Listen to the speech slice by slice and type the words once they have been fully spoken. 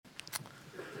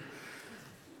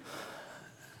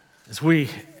As we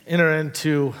enter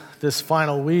into this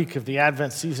final week of the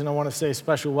Advent season, I want to say a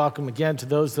special welcome again to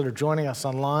those that are joining us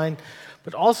online,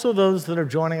 but also those that are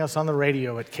joining us on the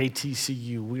radio at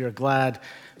KTCU. We are glad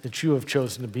that you have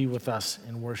chosen to be with us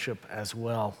in worship as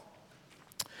well.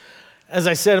 As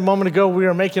I said a moment ago, we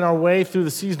are making our way through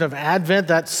the season of Advent,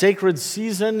 that sacred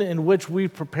season in which we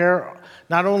prepare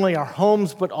not only our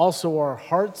homes, but also our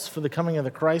hearts for the coming of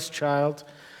the Christ child.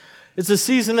 It's a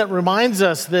season that reminds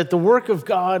us that the work of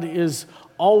God is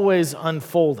always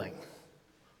unfolding,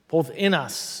 both in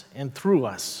us and through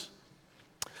us.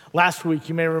 Last week,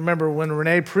 you may remember when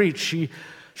Renee preached, she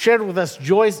shared with us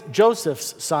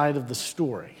Joseph's side of the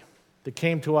story that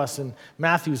came to us in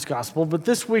Matthew's gospel. But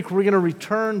this week, we're going to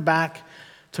return back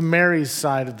to Mary's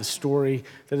side of the story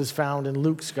that is found in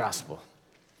Luke's gospel.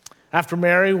 After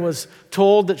Mary was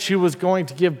told that she was going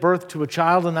to give birth to a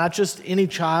child, and not just any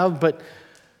child, but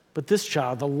this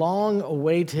child, the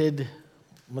long-awaited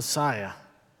Messiah,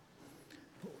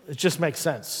 it just makes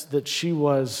sense that she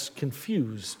was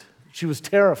confused. She was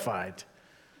terrified.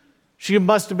 She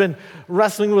must have been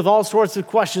wrestling with all sorts of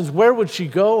questions. Where would she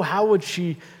go? How would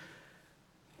she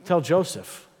tell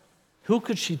Joseph? Who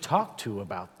could she talk to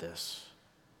about this?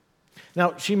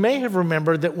 Now, she may have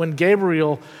remembered that when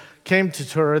Gabriel came to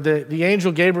her, the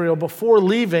angel Gabriel, before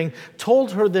leaving,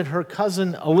 told her that her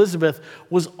cousin Elizabeth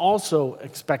was also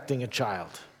expecting a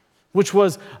child, which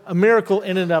was a miracle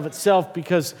in and of itself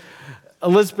because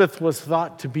Elizabeth was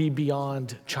thought to be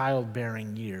beyond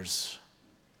childbearing years.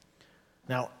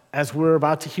 Now, as we're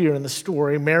about to hear in the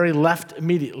story, Mary left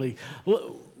immediately,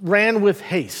 ran with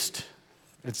haste,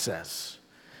 it says,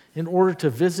 in order to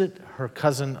visit her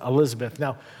cousin Elizabeth.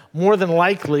 Now, more than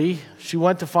likely, she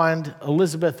went to find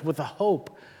Elizabeth with the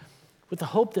hope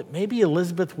that maybe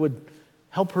Elizabeth would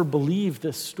help her believe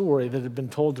this story that had been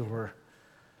told to her,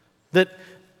 that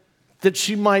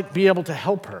she might be able to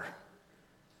help her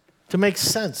to make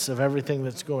sense of everything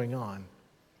that's going on.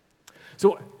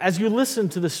 So as you listen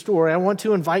to the story, I want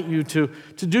to invite you to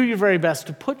do your very best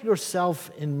to put yourself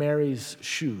in Mary's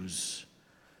shoes,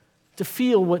 to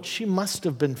feel what she must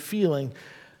have been feeling,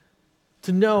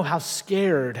 to know how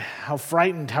scared, how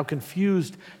frightened, how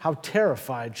confused, how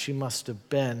terrified she must have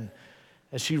been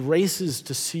as she races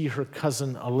to see her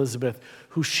cousin Elizabeth,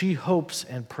 who she hopes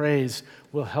and prays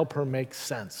will help her make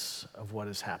sense of what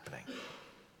is happening.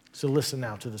 So listen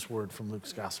now to this word from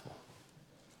Luke's gospel.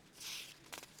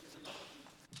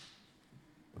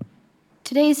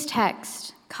 Today's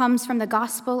text comes from the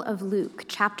Gospel of Luke,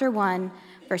 chapter 1,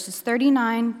 verses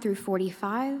 39 through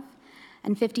 45,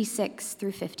 and 56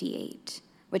 through 58,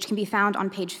 which can be found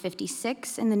on page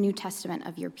 56 in the New Testament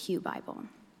of your Pew Bible.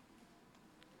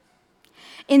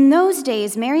 In those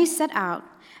days, Mary set out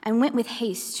and went with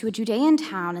haste to a Judean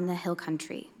town in the hill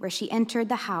country, where she entered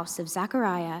the house of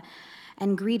Zechariah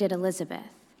and greeted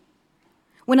Elizabeth.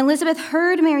 When Elizabeth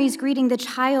heard Mary's greeting, the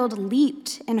child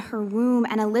leaped in her womb,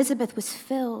 and Elizabeth was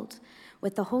filled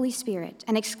with the Holy Spirit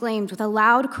and exclaimed with a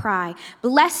loud cry,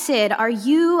 "Blessed are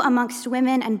you amongst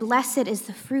women, and blessed is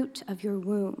the fruit of your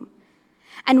womb.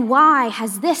 And why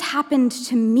has this happened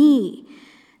to me,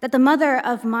 that the mother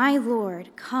of my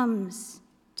Lord comes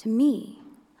to me?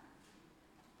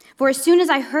 For as soon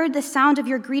as I heard the sound of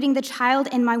your greeting, the child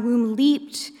in my womb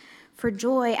leaped for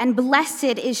joy, and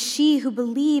blessed is she who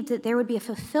believed that there would be a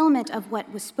fulfillment of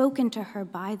what was spoken to her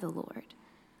by the Lord."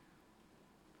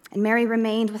 And Mary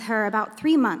remained with her about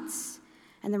 3 months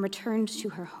and then returned to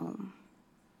her home.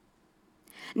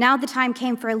 Now the time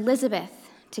came for Elizabeth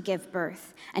to give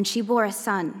birth, and she bore a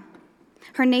son.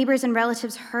 Her neighbors and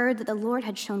relatives heard that the Lord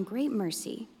had shown great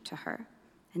mercy to her,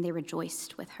 and they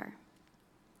rejoiced with her.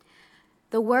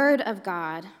 The word of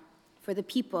God for the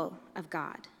people of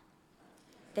God.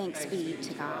 Thanks be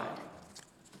to God.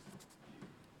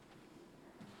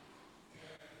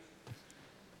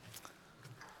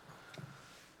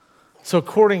 So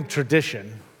according to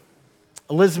tradition,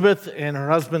 Elizabeth and her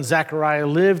husband Zechariah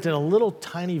lived in a little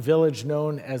tiny village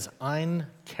known as Ein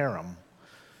Kerem,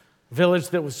 a village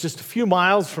that was just a few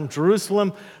miles from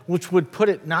Jerusalem, which would put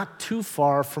it not too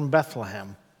far from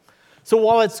Bethlehem. So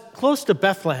while it's close to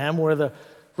Bethlehem, where the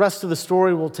rest of the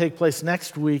story will take place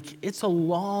next week, it's a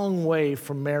long way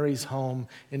from Mary's home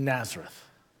in Nazareth,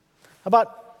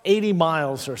 about 80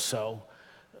 miles or so,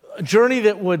 a journey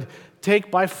that would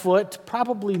take by foot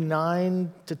probably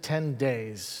 9 to 10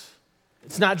 days.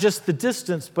 It's not just the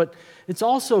distance, but it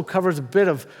also covers a bit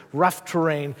of rough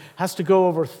terrain, has to go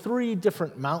over 3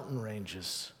 different mountain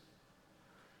ranges.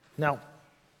 Now,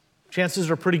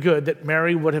 chances are pretty good that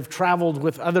Mary would have traveled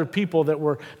with other people that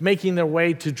were making their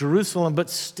way to Jerusalem, but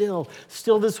still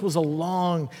this was a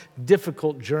long,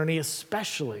 difficult journey,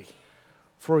 especially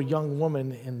for a young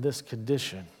woman in this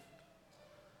condition.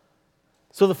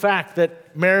 So the fact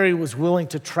that Mary was willing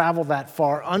to travel that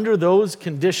far under those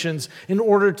conditions in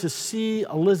order to see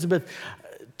Elizabeth,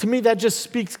 to me that just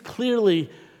speaks clearly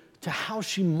to how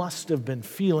she must have been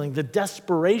feeling, the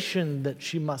desperation that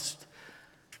she must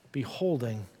be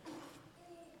holding.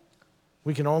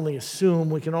 We can only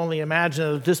assume, we can only imagine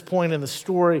that at this point in the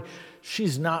story,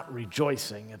 she's not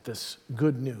rejoicing at this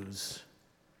good news.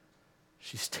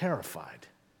 She's terrified.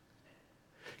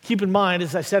 Keep in mind,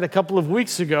 as I said a couple of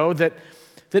weeks ago, that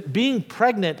being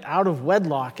pregnant out of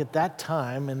wedlock at that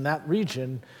time in that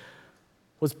region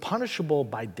was punishable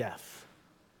by death.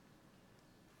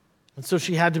 And so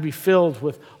she had to be filled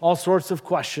with all sorts of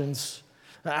questions.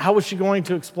 How was she going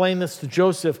to explain this to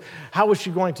Joseph? How was she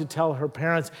going to tell her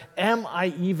parents? Am I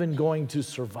even going to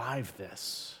survive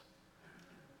this?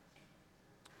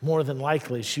 More than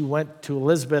likely, she went to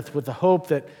Elizabeth with the hope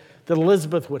that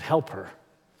Elizabeth would help her.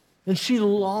 And she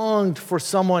longed for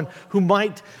someone who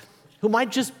might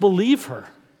just believe her,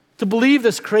 to believe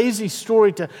this crazy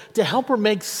story, to help her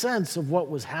make sense of what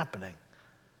was happening.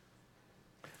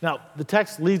 Now, the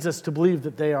text leads us to believe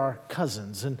that they are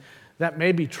cousins, and that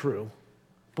may be true.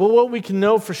 But what we can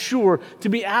know for sure, to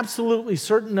be absolutely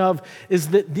certain of, is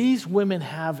that these women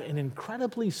have an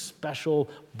incredibly special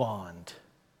bond.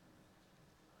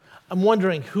 I'm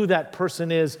wondering who that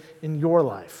person is in your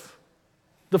life.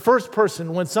 The first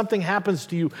person, when something happens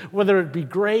to you, whether it be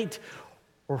great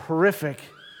or horrific,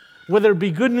 whether it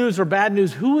be good news or bad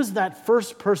news, who is that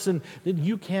first person that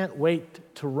you can't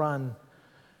wait to run,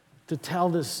 to tell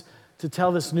this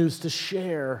news, to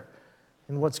share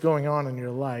in what's going on in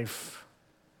your life?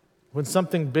 When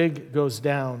something big goes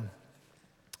down,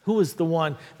 who is the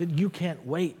one that you can't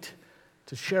wait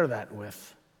to share that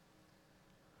with?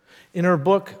 In her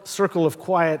book, Circle of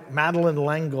Quiet, Madeleine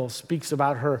L'Engle speaks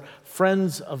about her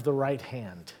friends of the right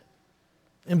hand.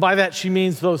 And by that she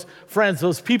means those friends,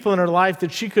 those people in her life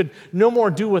that she could no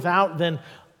more do without than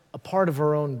a part of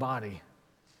her own body.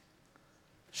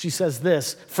 She says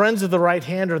this: friends of the right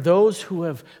hand are those who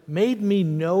have made me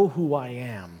know who I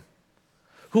am,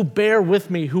 who bear with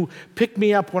me, who pick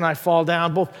me up when I fall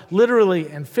down, both literally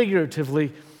and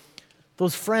figuratively.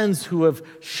 Those friends who have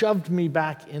shoved me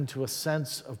back into a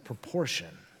sense of proportion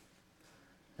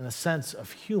and a sense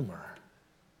of humor.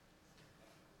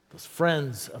 Those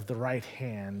friends of the right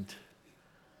hand.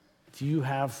 Do you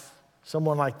have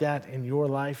someone like that in your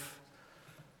life?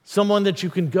 Someone that you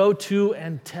can go to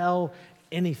and tell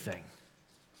anything,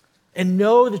 and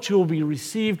know that you will be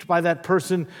received by that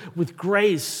person with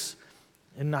grace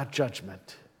and not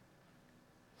judgment.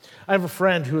 I have a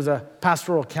friend who is a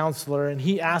pastoral counselor, and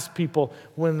he asks people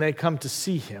when they come to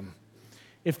see him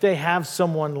if they have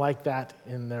someone like that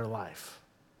in their life.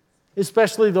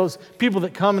 Especially those people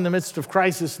that come in the midst of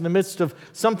crisis, in the midst of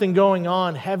something going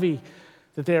on heavy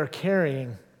that they are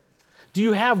carrying. Do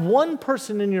you have one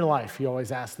person in your life, he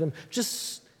always asks them,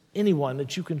 just anyone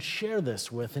that you can share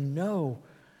this with and know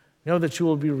that you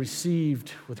will be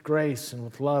received with grace and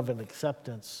with love and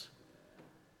acceptance?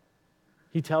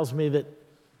 He tells me that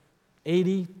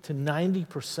 80 to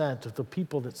 90% of the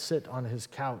people that sit on his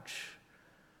couch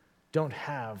don't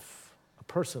have a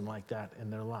person like that in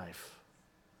their life.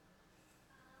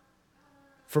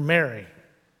 For Mary,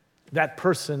 that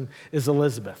person is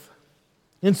Elizabeth.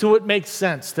 And so it makes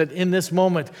sense that in this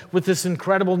moment, with this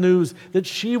incredible news, that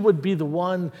she would be the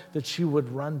one that she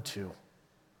would run to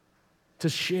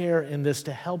share in this,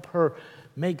 to help her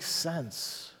make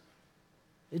sense.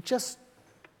 It just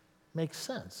makes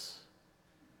sense.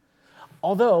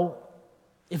 Although,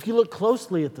 if you look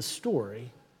closely at the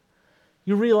story,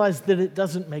 you realize that it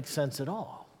doesn't make sense at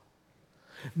all.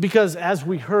 Because as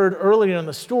we heard earlier in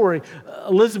the story,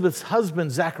 Elizabeth's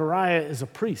husband, Zechariah, is a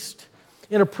priest.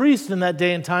 And a priest in that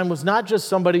day and time was not just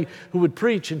somebody who would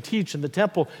preach and teach in the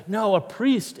temple. No, a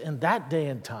priest in that day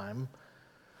and time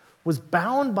was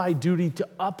bound by duty to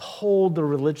uphold the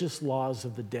religious laws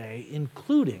of the day,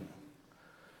 including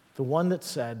the one that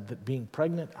said that being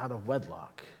pregnant out of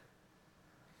wedlock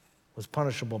was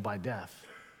punishable by death.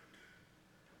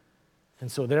 And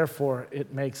so therefore,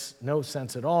 it makes no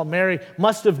sense at all. Mary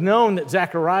must have known that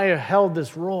Zechariah held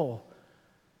this role.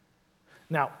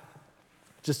 Now,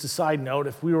 just a side note,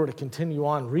 if we were to continue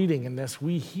on reading in this,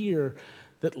 we hear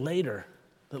that later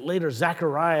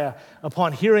Zechariah,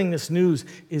 upon hearing this news,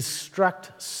 is struck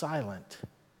silent.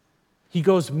 He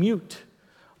goes mute,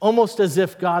 almost as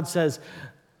if God says,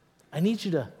 I need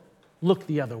you to look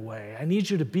the other way. I need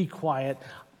you to be quiet.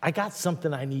 I got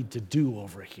something I need to do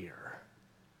over here.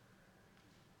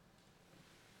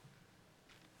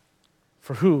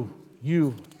 For who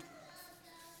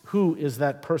is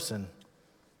that person?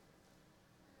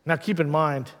 Now keep in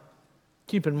mind,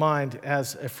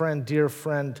 as a friend, dear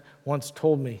friend once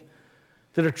told me,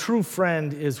 that a true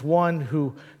friend is one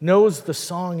who knows the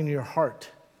song in your heart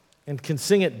and can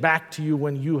sing it back to you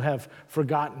when you have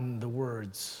forgotten the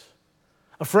words.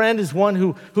 A friend is one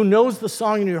who knows the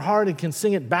song in your heart and can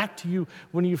sing it back to you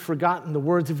when you've forgotten the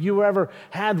words. Have you ever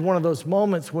had one of those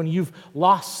moments when you've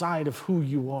lost sight of who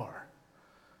you are,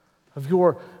 of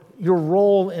your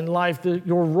role in life,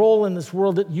 your role in this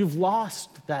world, that you've lost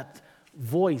that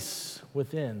voice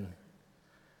within?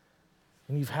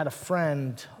 And you've had a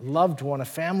friend, a loved one, a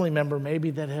family member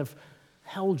maybe that have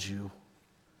held you,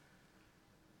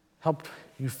 helped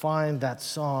you find that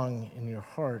song in your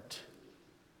heart.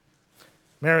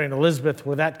 Mary and Elizabeth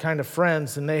were that kind of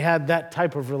friends, and they had that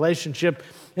type of relationship.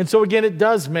 And so again, it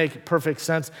does make perfect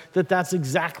sense that that's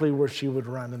exactly where she would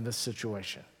run in this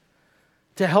situation.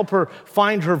 To help her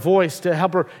find her voice, to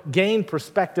help her gain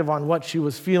perspective on what she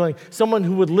was feeling. Someone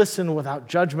who would listen without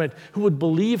judgment, who would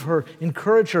believe her,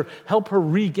 encourage her, help her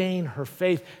regain her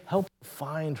faith, help her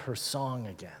find her song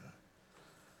again.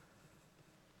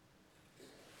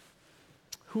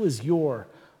 Who is your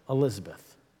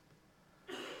Elizabeth?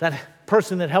 That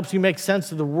person that helps you make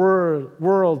sense of the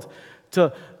world,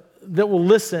 that will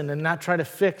listen and not try to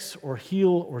fix or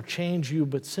heal or change you,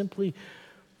 but simply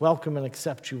welcome and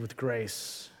accept you with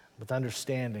grace, with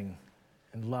understanding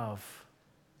and love.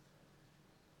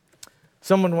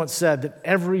 Someone once said that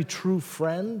every true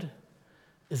friend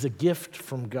is a gift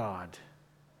from God.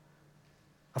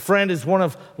 A friend is one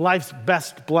of life's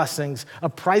best blessings, a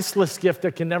priceless gift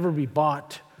that can never be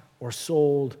bought or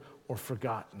sold or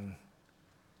forgotten.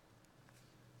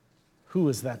 Who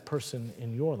is that person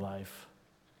in your life?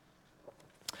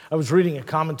 I was reading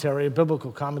a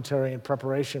biblical commentary in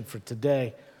preparation for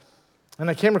today, and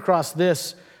I came across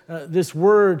this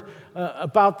word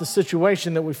about the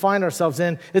situation that we find ourselves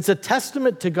in. It's a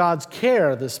testament to God's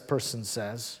care, this person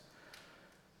says.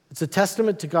 It's a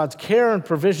testament to God's care and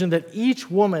provision that each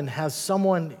woman has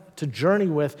someone to journey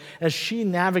with as she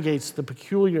navigates the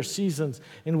peculiar seasons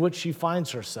in which she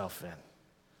finds herself in.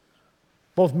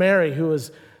 Both Mary, who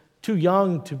is too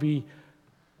young to be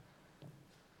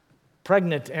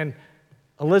pregnant, and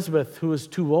Elizabeth, who is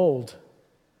too old,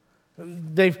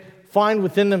 they find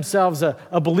within themselves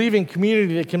a believing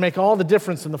community that can make all the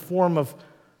difference in the form of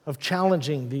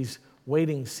challenging these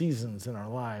waiting seasons in our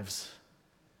lives.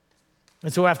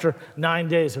 And so after 9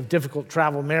 days of difficult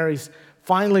travel, Mary's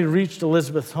finally reached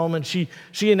Elizabeth's home, and she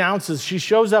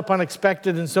shows up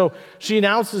unexpected, and so she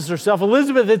announces herself,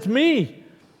 "Elizabeth, it's me.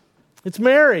 It's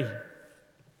Mary."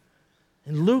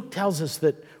 And Luke tells us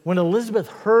that when Elizabeth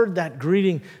heard that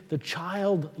greeting, the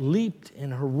child leaped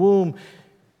in her womb.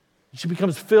 She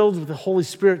becomes filled with the Holy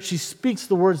Spirit. She speaks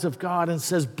the words of God and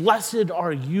says, "Blessed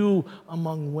are you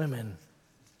among women.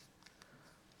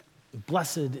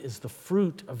 Blessed is the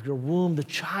fruit of your womb, the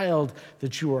child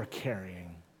that you are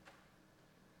carrying."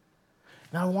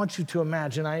 Now I want you to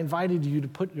imagine, I invited you to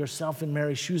put yourself in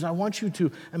Mary's shoes. I want you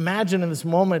to imagine in this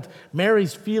moment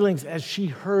Mary's feelings as she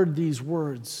heard these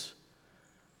words.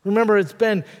 Remember, it's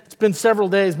been several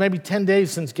days, maybe 10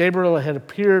 days since Gabriel had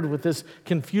appeared with this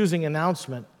confusing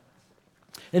announcement.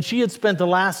 And she had spent the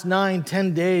last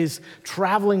 9-10 days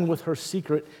traveling with her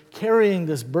secret, carrying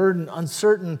this burden,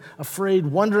 uncertain, afraid,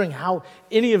 wondering how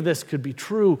any of this could be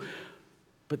true.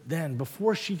 But then,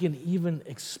 before she can even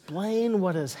explain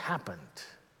what has happened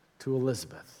to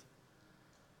Elizabeth,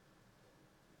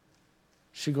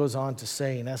 she goes on to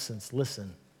say, in essence,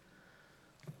 listen,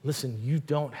 you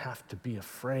don't have to be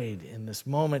afraid in this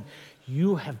moment.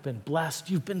 You have been blessed.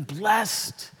 You've been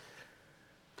blessed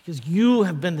because you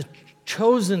have been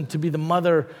chosen to be the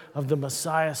mother of the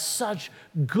Messiah. Such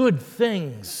good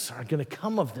things are going to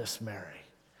come of this, Mary.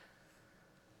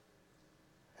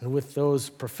 And with those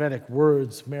prophetic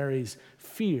words, Mary's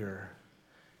fear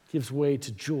gives way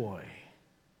to joy.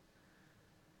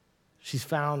 She's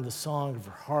found the song of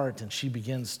her heart, and she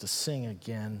begins to sing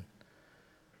again.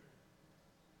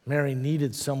 Mary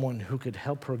needed someone who could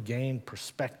help her gain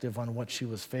perspective on what she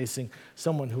was facing,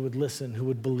 someone who would listen, who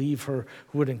would believe her,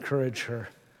 who would encourage her.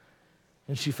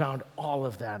 And she found all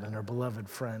of that in her beloved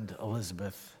friend,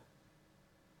 Elizabeth.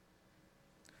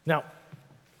 Now,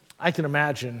 I can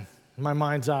imagine, in my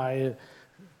mind's eye,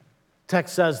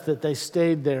 text says that they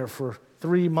stayed there for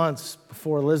 3 months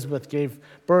before Elizabeth gave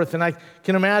birth. And I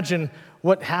can imagine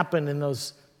what happened in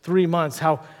those 3 months,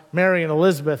 how Mary and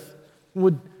Elizabeth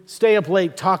would stay up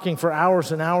late talking for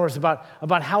hours and hours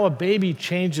about how a baby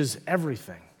changes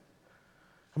everything,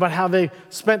 about how they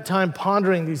spent time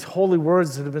pondering these holy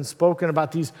words that have been spoken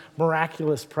about these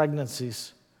miraculous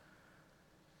pregnancies.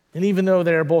 And even though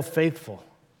they are both faithful,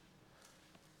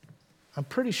 I'm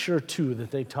pretty sure, too,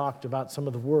 that they talked about some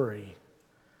of the worry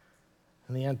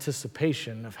and the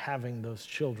anticipation of having those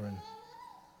children.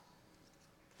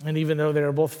 And even though they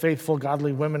were both faithful,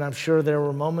 godly women, I'm sure there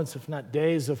were moments, if not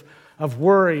days, of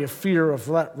worry, of fear, of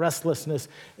restlessness.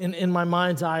 In my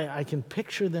mind's eye, I can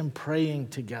picture them praying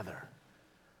together,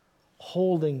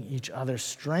 holding each other,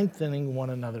 strengthening one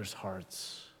another's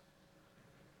hearts.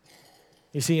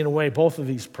 You see, in a way, both of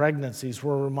these pregnancies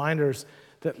were reminders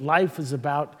that life is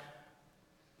about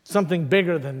something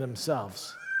bigger than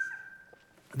themselves,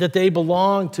 that they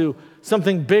belong to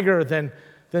something bigger than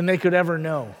they could ever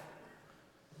know,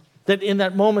 that in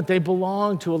that moment they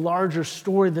belong to a larger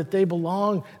story, that they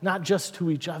belong not just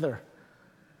to each other,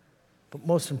 but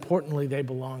most importantly, they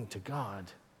belong to God.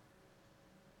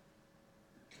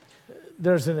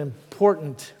 There's an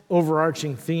important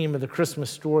overarching theme of the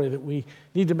Christmas story that we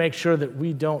need to make sure that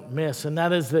we don't miss, and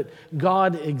that is that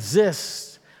God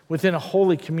exists within a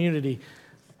holy community,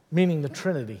 meaning the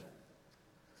Trinity.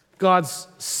 God's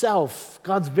self,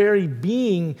 God's very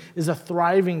being is a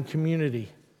thriving community.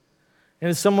 And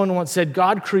as someone once said,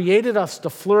 God created us to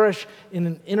flourish in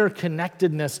an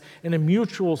interconnectedness and a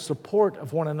mutual support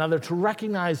of one another, to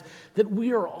recognize that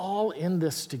we are all in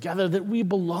this together, that we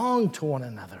belong to one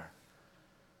another.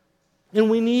 And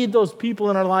we need those people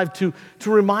in our life to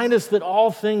remind us that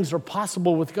all things are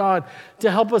possible with God,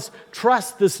 to help us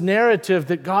trust this narrative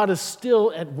that God is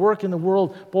still at work in the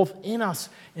world, both in us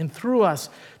and through us,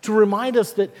 to remind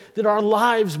us that our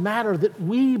lives matter, that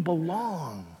we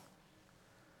belong.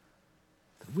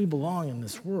 That we belong in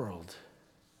this world.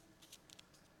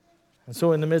 And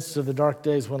so in the midst of the dark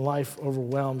days when life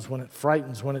overwhelms, when it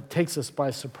frightens, when it takes us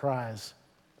by surprise,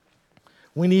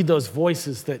 we need those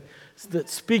voices that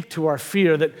speak to our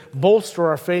fear, that bolster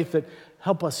our faith, that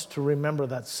help us to remember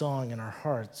that song in our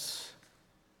hearts.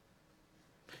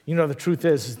 You know, the truth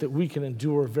is that we can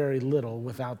endure very little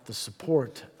without the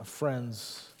support of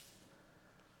friends.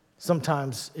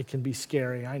 Sometimes it can be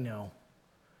scary, I know.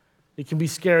 It can be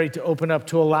scary to open up,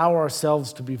 to allow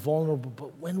ourselves to be vulnerable,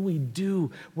 but when we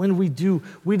do,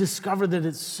 we discover that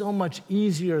it's so much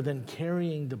easier than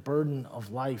carrying the burden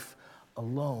of life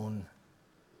alone.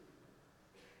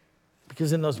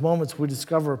 Because in those moments, we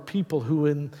discover people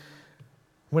who,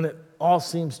 when it all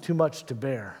seems too much to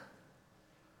bear,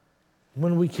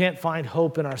 when we can't find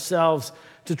hope in ourselves,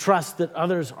 to trust that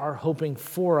others are hoping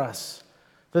for us,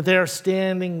 that they are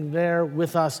standing there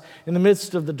with us in the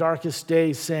midst of the darkest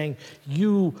days saying,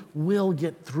 you will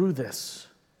get through this.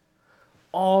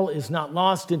 All is not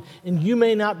lost, and you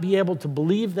may not be able to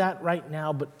believe that right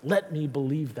now, but let me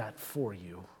believe that for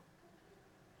you.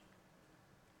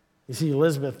 You see,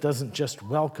 Elizabeth doesn't just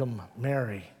welcome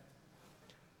Mary.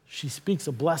 She speaks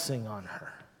a blessing on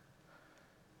her.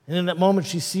 And in that moment,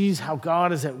 she sees how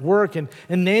God is at work and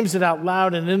names it out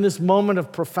loud. And in this moment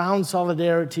of profound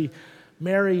solidarity,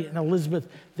 Mary and Elizabeth,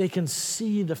 they can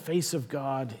see the face of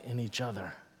God in each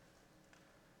other.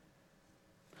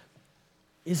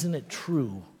 Isn't it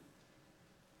true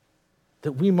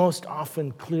that we most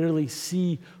often clearly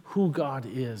see who God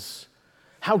is,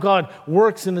 how God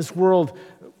works in this world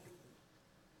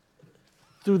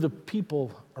through the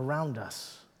people around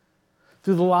us,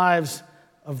 through the lives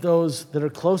of those that are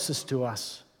closest to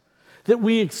us, that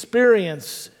we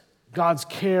experience God's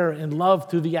care and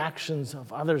love through the actions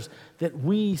of others, that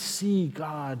we see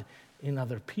God in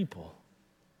other people.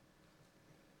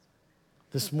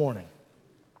 This morning,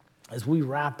 as we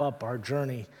wrap up our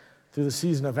journey through the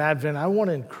season of Advent, I want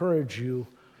to encourage you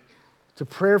to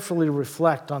prayerfully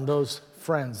reflect on those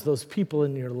friends, those people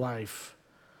in your life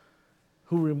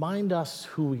who remind us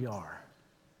who we are,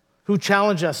 who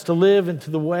challenge us to live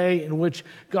into the way in which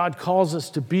God calls us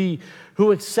to be,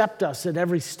 who accept us at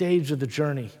every stage of the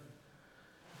journey.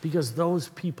 Because those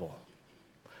people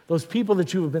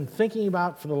that you have been thinking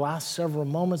about for the last several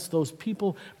moments, those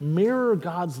people mirror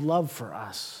God's love for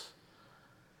us,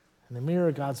 and they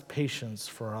mirror God's patience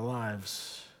for our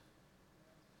lives.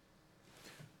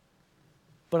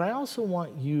 But I also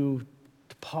want you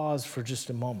to pause for just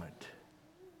a moment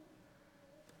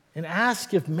and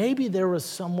ask if maybe there was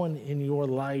someone in your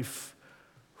life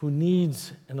who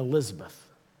needs an Elizabeth.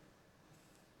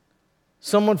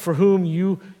 Someone for whom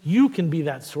you can be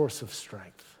that source of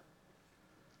strength.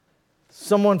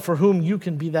 Someone for whom you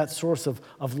can be that source of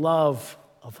love,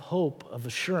 of hope, of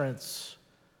assurance.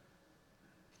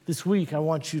 This week, I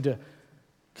want you to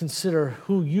consider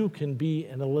who you can be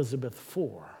an Elizabeth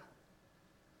for.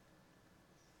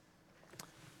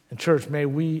 And church, may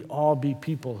we all be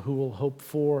people who will hope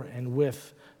for and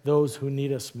with those who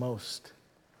need us most.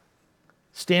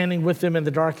 Standing with them in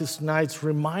the darkest nights,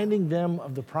 reminding them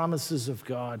of the promises of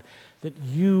God, that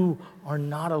you are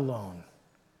not alone,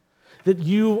 that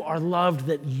you are loved,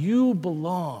 that you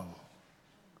belong,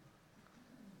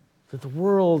 that the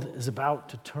world is about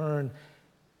to turn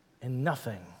and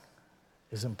nothing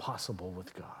is impossible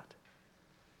with God.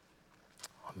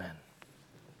 Amen.